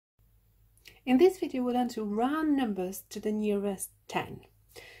In this video, we're going to round numbers to the nearest 10.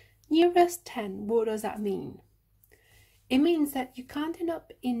 Nearest 10, what does that mean? It means that you're counting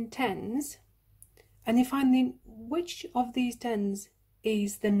up in tens and you're finding which of these tens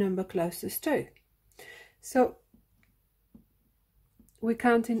is the number closest to. So we're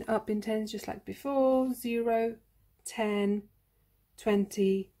counting up in tens just like before: 0, 10,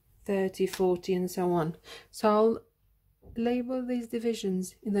 20, 30, 40 and so on. So I'll label these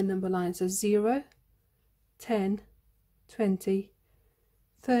divisions in the number line. So 0, 10, 20,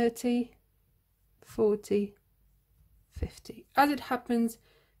 30, 40, 50. As it happens,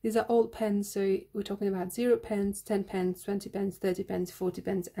 these are all pence, so we're talking about 0 pence, 10 pence, 20 pence, 30 pence, 40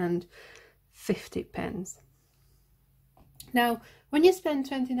 pence and 50 pence. Now, when you spend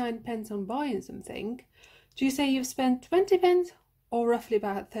 29 pence on buying something, do you say you've spent 20 pence or roughly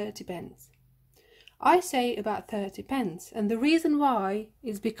about 30 pence? I say about 30 pence, and the reason why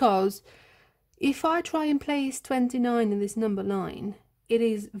is because if I try and place 29 in this number line, it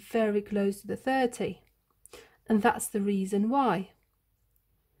is very close to the 30, and that's the reason why.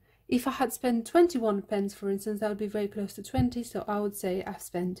 If I had spent 21 pence, for instance, that would be very close to 20, so I would say I've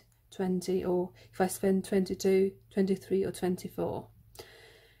spent 20, or if I spend 22, 23 or 24.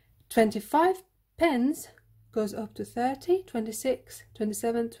 25 pence goes up to 30, 26,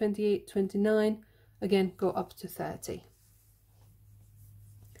 27, 28, 29, again go up to 30.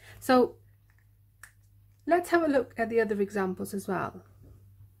 So let's have a look at the other examples as well.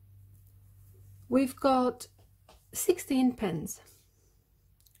 We've got 16 pence.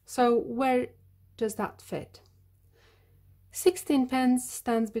 So where does that fit? 16 pence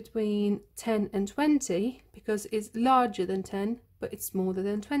stands between 10 and 20 because it's larger than 10 but it's smaller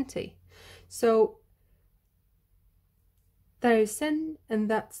than 20. So there is 10 and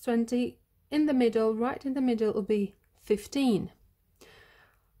that's 20. In the middle, right in the middle, will be 15.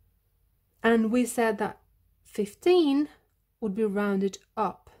 And we said that 15 would be rounded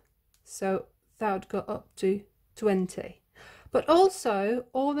up, so that would go up to 20. But also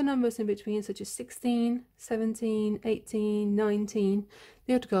all the numbers in between, such as 16, 17, 18, 19,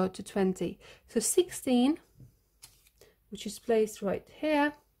 they would go to 20. So 16, which is placed right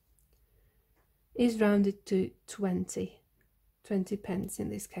here, is rounded to 20 pence in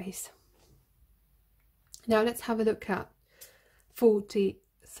this case. Now let's have a look at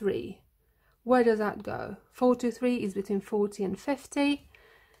 43. Where does that go? 43 is between 40 and 50.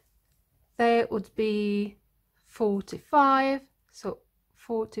 There would be 45, so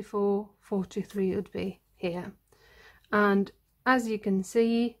 44, 43 would be here. And as you can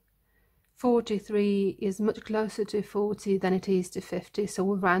see, 43 is much closer to 40 than it is to 50, so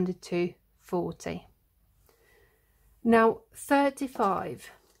we'll round it to 40. Now 35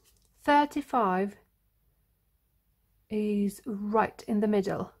 is right in the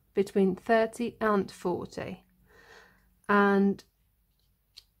middle between 30 and 40, and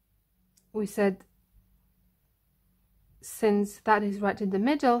we said since that is right in the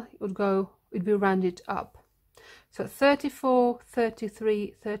middle, it'd be rounded up. So 34,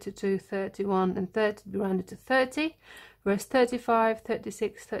 33, 32, 31 and 30 would be rounded to 30, whereas 35,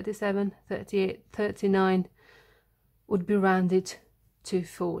 36, 37, 38, 39 would be rounded to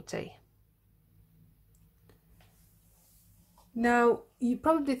 40. Now you're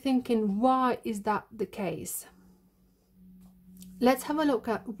probably thinking, why is that the case? Let's have a look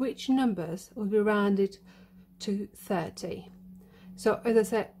at which numbers will be rounded to 30. So as I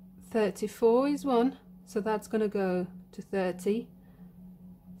said, 34 is one, so that's going to go to 30,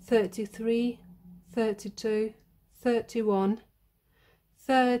 33, 32, 31,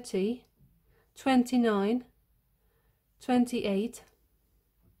 30, 29, 28,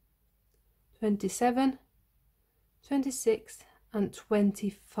 27, 26 and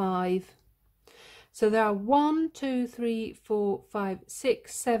 25. So there are 1, 2, 3, 4, 5,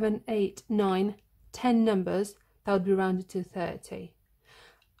 6, 7, 8, 9, 10 numbers that would be rounded to 30.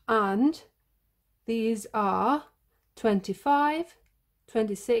 And these are 25,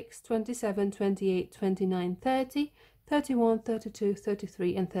 26, 27, 28, 29, 30, 31, 32,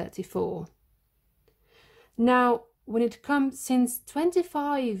 33 and 34. Now when it comes, since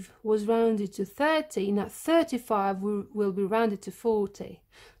 25 was rounded to 30, now 35 will be rounded to 40.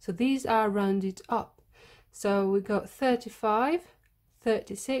 So these are rounded up. So we got 35,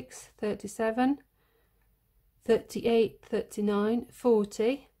 36, 37, 38, 39,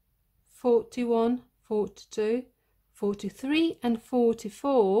 40, 41, 42, 43 and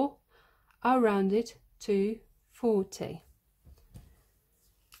 44 are rounded to 40.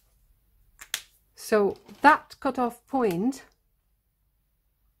 So that cutoff point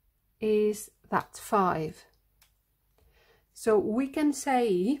is that 5. So we can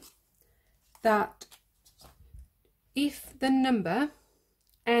say that if the number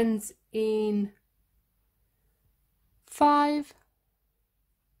ends in 5,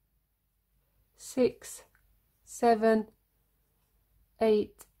 6, 7,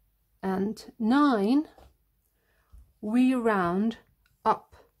 8 and 9, we round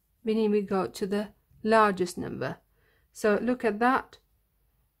up, meaning we go to the largest number. So look at that,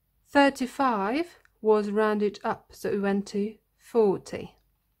 35 was rounded up, so we went to 40.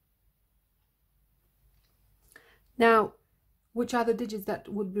 Now, which are the digits that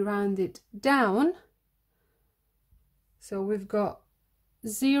would be rounded down? So we've got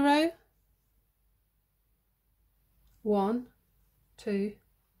 0, 1, 2,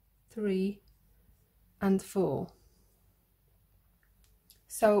 3 and 4.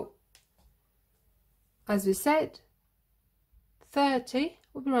 So as we said, 30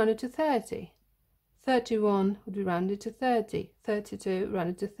 would be rounded to 30, 31 would be rounded to 30, 32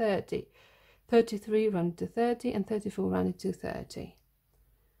 rounded to 30, 33 rounded to 30 and 34 rounded to 30.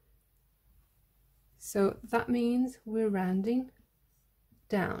 So that means we're rounding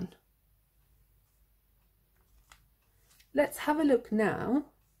down. Let's have a look now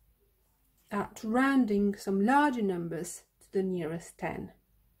at rounding some larger numbers to the nearest 10.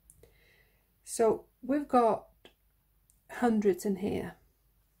 So we've got hundreds in here.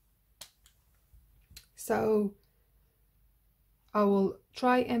 So I will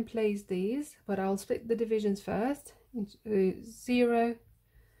try and place these, but I'll split the divisions first into 0,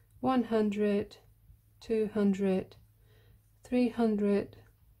 100, 200, 300,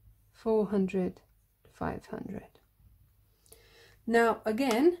 400, 500. Now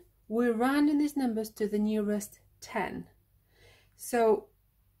again, we're rounding these numbers to the nearest 10. So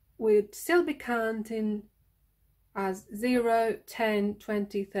we'd still be counting as 0, 10,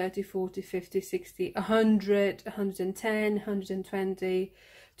 20, 30, 40, 50, 60, 100, 110, 120,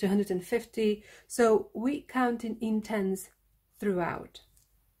 250. So we counting in tens throughout.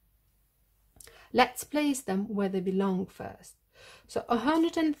 Let's place them where they belong first. So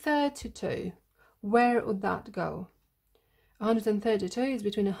 132, where would that go? 132 is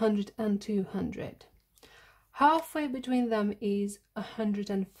between 100 and 200. Halfway between them is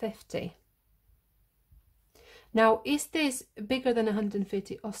 150. Now, is this bigger than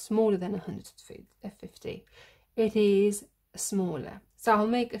 150 or smaller than 150? It is smaller. So I'll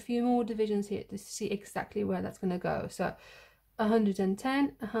make a few more divisions here to see exactly where that's going to go. So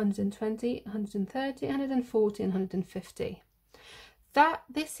 110, 120, 130, 140 and 150.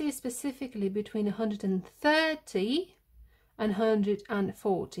 This is specifically between 130 and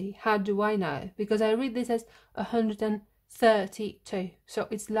 140. How do I know? Because I read this as 132, so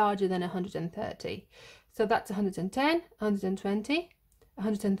it's larger than 130. So that's 110, 120,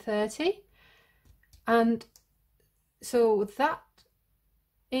 130, and so that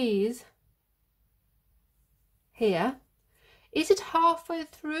is here. Is it halfway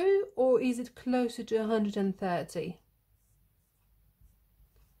through or is it closer to 130?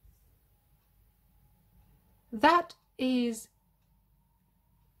 That is,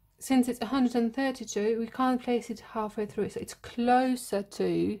 since it's 132, we can't place it halfway through, so it's closer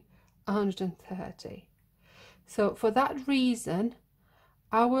to 130. So for that reason,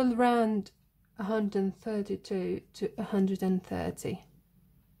 I will round 132 to 130.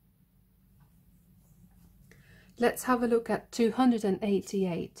 Let's have a look at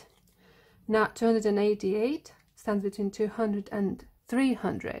 288. Now 288 stands between 200 and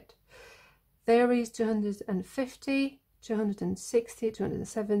 300. There is 250, 260,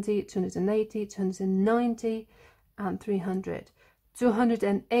 270, 280, 290 and 300.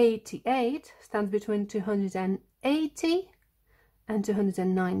 288 stands between 280 and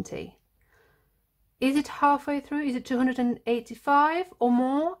 290. Is it halfway through? Is it 285 or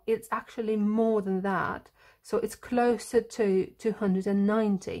more? It's actually more than that. So it's closer to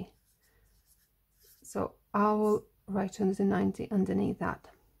 290. So I will write 290 underneath that.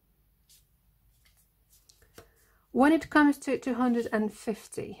 When it comes to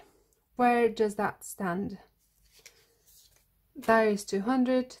 250, where does that stand? There is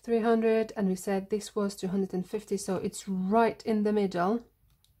 200, 300, and we said this was 250, so it's right in the middle.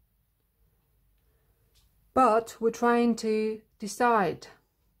 But we're trying to decide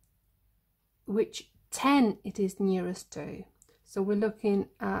which 10 it is nearest to. So we're looking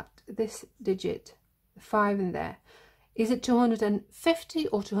at this digit, the 5 in there. Is it 250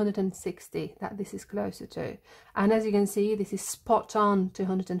 or 260 that this is closer to? And as you can see, this is spot on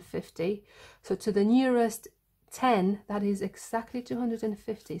 250. So to the nearest 10, that is exactly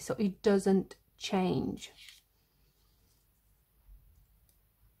 250. So it doesn't change.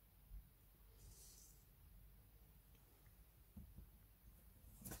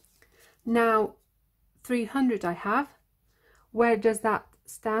 Now 300 I have. Where does that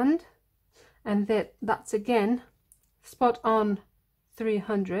stand? And that's again spot on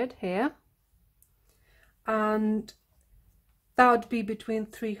 300 here, and that would be between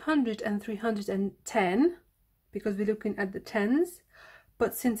 300 and 310 because we're looking at the tens,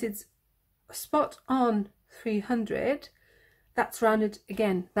 but since it's spot on 300, that's rounded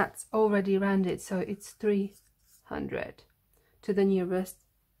again, that's already rounded, so it's 300 to the nearest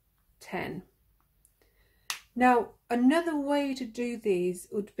 10. Now another way to do these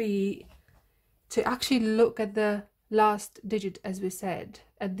would be to actually look at the last digit, as we said,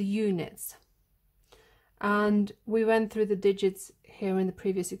 at the units. And we went through the digits here in the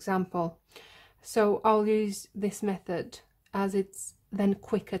previous example. So I'll use this method as it's then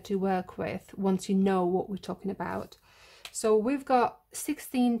quicker to work with once you know what we're talking about. So we've got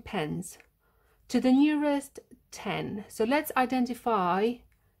 16 pence to the nearest 10. So let's identify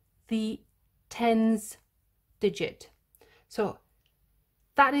the tens digit. So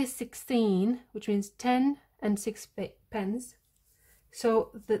that is 16, which means 10 and 6 pence. So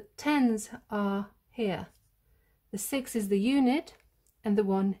the tens are here. The 6 is the unit and the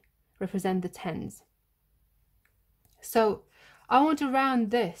 1 represent the tens. So I want to round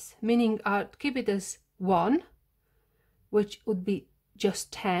this, meaning I'd keep it as 1, which would be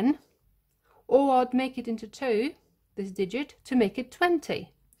just 10, or I'd make it into 2, this digit, to make it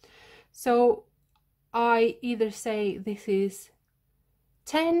 20. So I either say this is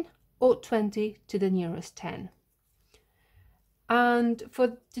 10 or 20 to the nearest 10. And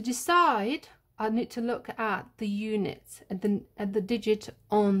to decide, I need to look at the units, at the digit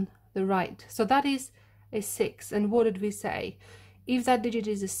on the right. So that is a 6. And what did we say? If that digit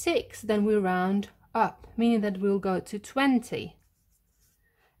is a 6, then we round up, meaning that we'll go to 20.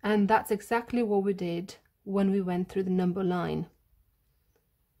 And that's exactly what we did when we went through the number line.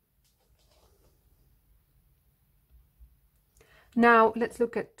 Now let's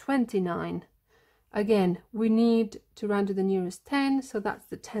look at 29. Again, we need to round to the nearest 10, so that's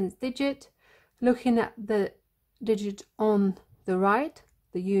the 10th digit. Looking at the digit on the right,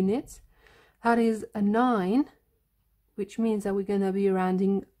 the units, that is a 9, which means that we're going to be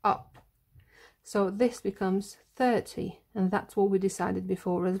rounding up. So this becomes 30, and that's what we decided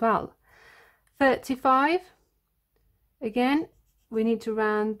before as well. 35, again, we need to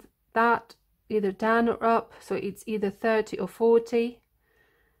round that either down or up, so it's either 30 or 40.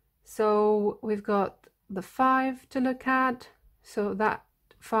 So we've got the 5 to look at, so that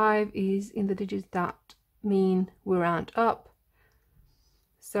 5 is in the digits that mean we round up,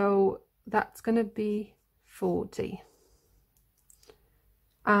 so that's going to be 40.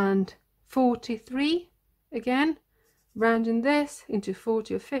 And 43, again, rounding this into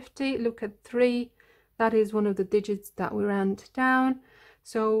 40 or 50, look at 3, that is one of the digits that we round down,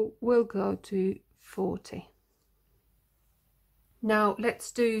 so we'll go to 40. Now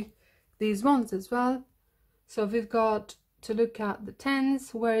let's do these ones as well. So we've got to look at the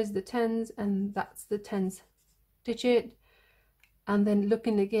tens. Where is the tens? And that's the tens digit. And then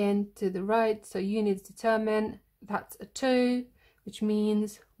looking again to the right, so units determine, that's a 2, which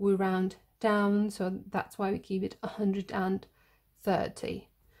means we round down, so that's why we keep it 130.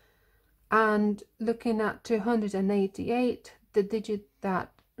 And looking at 288, the digit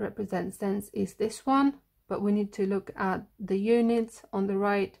that represents tens is this one, but we need to look at the units on the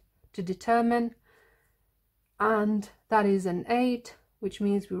right to determine, and that is an 8, which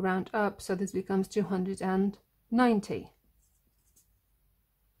means we round up, so this becomes 290.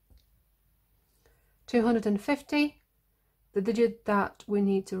 250, the digit that we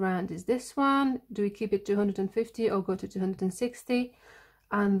need to round is this one. Do we keep it 250 or go to 260?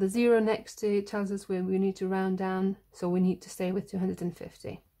 And the 0 next to it tells us where we need to round down, so we need to stay with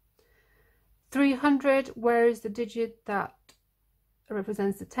 250. 300, where is the digit that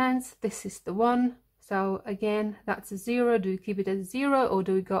represents the tens? This is the 1, so again that's a 0. Do we keep it as 0 or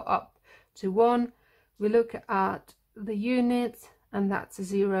do we go up to 1? We look at the units, and that's a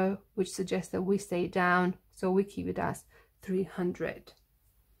 0, which suggests that we stay down, so we keep it as 300.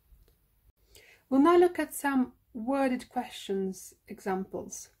 We'll now look at some worded questions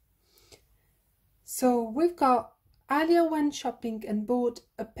examples. So we've got, Alia went shopping and bought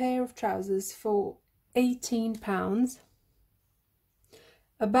a pair of trousers for £18,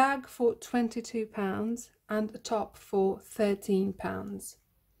 a bag for £22 and a top for £13.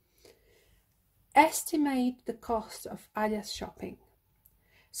 Estimate the cost of Alia's shopping.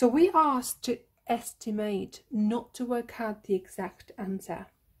 So we asked to estimate, not to work out the exact answer.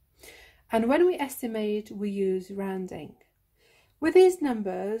 And when we estimate, we use rounding. With these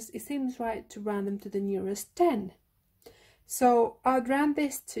numbers, it seems right to round them to the nearest 10. So I'd round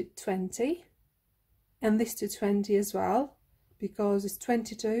this to 20 and this to 20 as well, because it's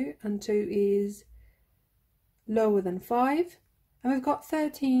 22 and 2 is lower than 5. And we've got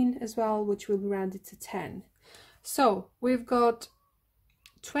 13 as well, which will be rounded to 10. So we've got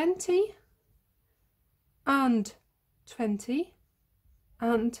 20 and 20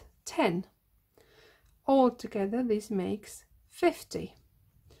 and 10. Altogether this makes 50.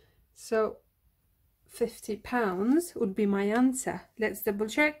 So £50 would be my answer. Let's double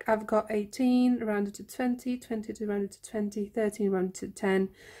check. I've got 18 rounded to 20, 22 rounded to 20, 13 rounded to 10,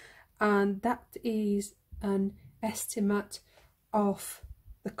 and that is an estimate of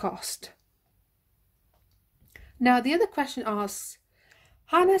the cost. Now the other question asks,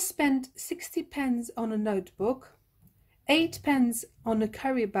 Hannah spent 60 pence on a notebook, 8 pence on a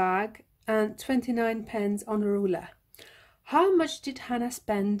curry bag and 29 pence on a ruler. How much did Hannah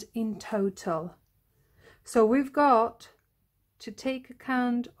spend in total? So we've got to take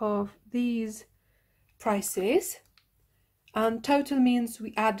account of these prices, and total means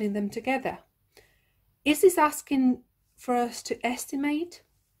we adding them together. Is this asking for us to estimate?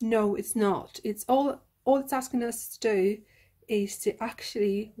 No, it's not. It's all it's asking us to do is to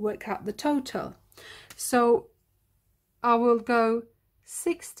actually work out the total. So I will go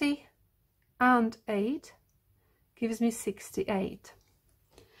 60 and 8 gives me 68.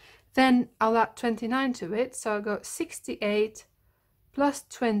 Then I'll add 29 to it, so I'll go 68 plus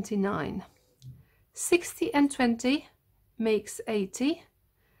 29. 60 and 20 makes 80.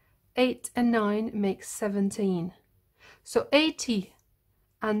 8 and 9 makes 17. So 80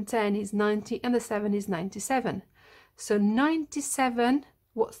 and 10 is 90, and the 7 is 97. So 97,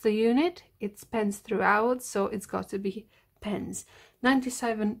 what's the unit? It's pence throughout, so it's got to be pence.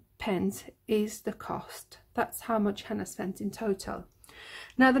 97 pence is the cost. That's how much Hannah spent in total.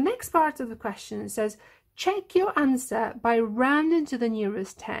 Now the next part of the question says, check your answer by rounding to the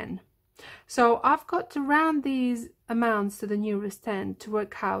nearest 10. So I've got to round these amounts to the nearest 10 to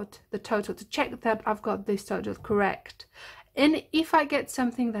work out the total, to check that I've got this total correct. And if I get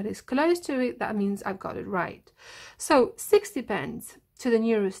something that is close to it, that means I've got it right. So 60 pence to the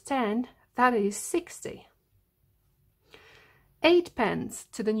nearest 10, that is 60. 8 pence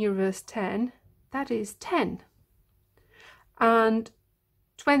to the nearest 10, that is 10. And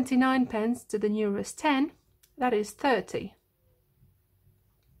 29 pence to the nearest 10, that is 30.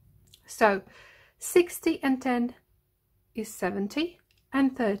 So 60 and 10 is 70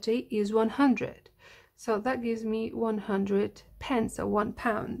 and 30 is 100. So that gives me 100 pence, or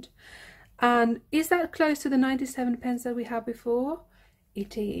 £1. And is that close to the 97 pence that we had before?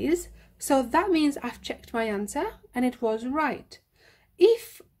 It is. So that means I've checked my answer and it was right.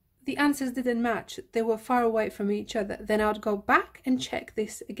 If the answers didn't match, they were far away from each other, then I would go back and check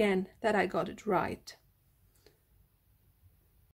this again that I got it right.